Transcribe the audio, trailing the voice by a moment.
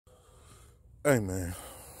Hey man,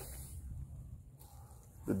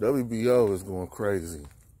 the WBO is going crazy.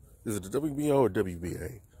 Is it the WBO or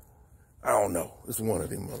WBA? I don't know. It's one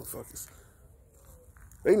of them motherfuckers.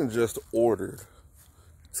 They done just ordered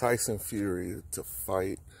Tyson Fury to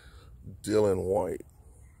fight Dylan Whyte.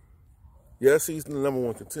 Yes, he's the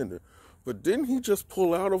 #1 contender, but didn't he just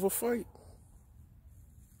pull out of a fight?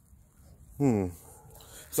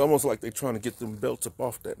 It's almost like they're trying to get them belts up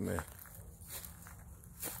off that man.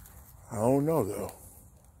 I don't know though.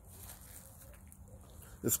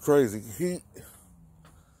 It's crazy.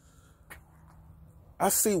 I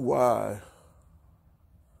see why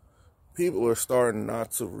people are starting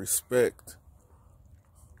not to respect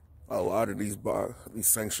a lot of these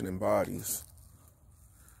sanctioning bodies.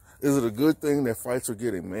 Is it a good thing that fights are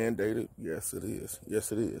getting mandated? Yes, it is.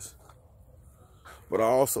 Yes, it is. But I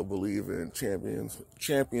also believe in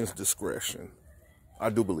champions' discretion. I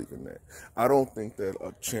do believe in that. I don't think that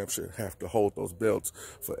a champ should have to hold those belts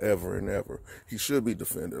forever and ever. He should be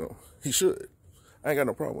defending them. He should. I ain't got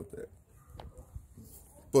no problem with that.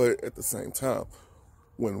 But at the same time,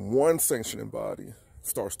 when one sanctioning body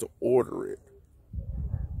starts to order it,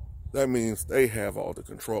 that means they have all the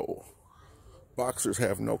control. Boxers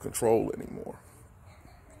have no control anymore.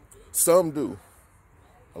 Some do.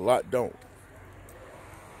 A lot don't.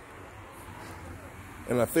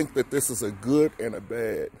 And I think that this is a good and a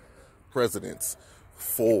bad precedence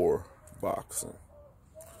for boxing.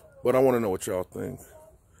 But I want to know what y'all think.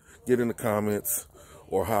 Get in the comments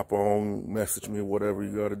or hop on, message me, whatever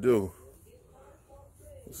you got to do.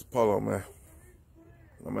 This is Paulo, man.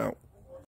 I'm out.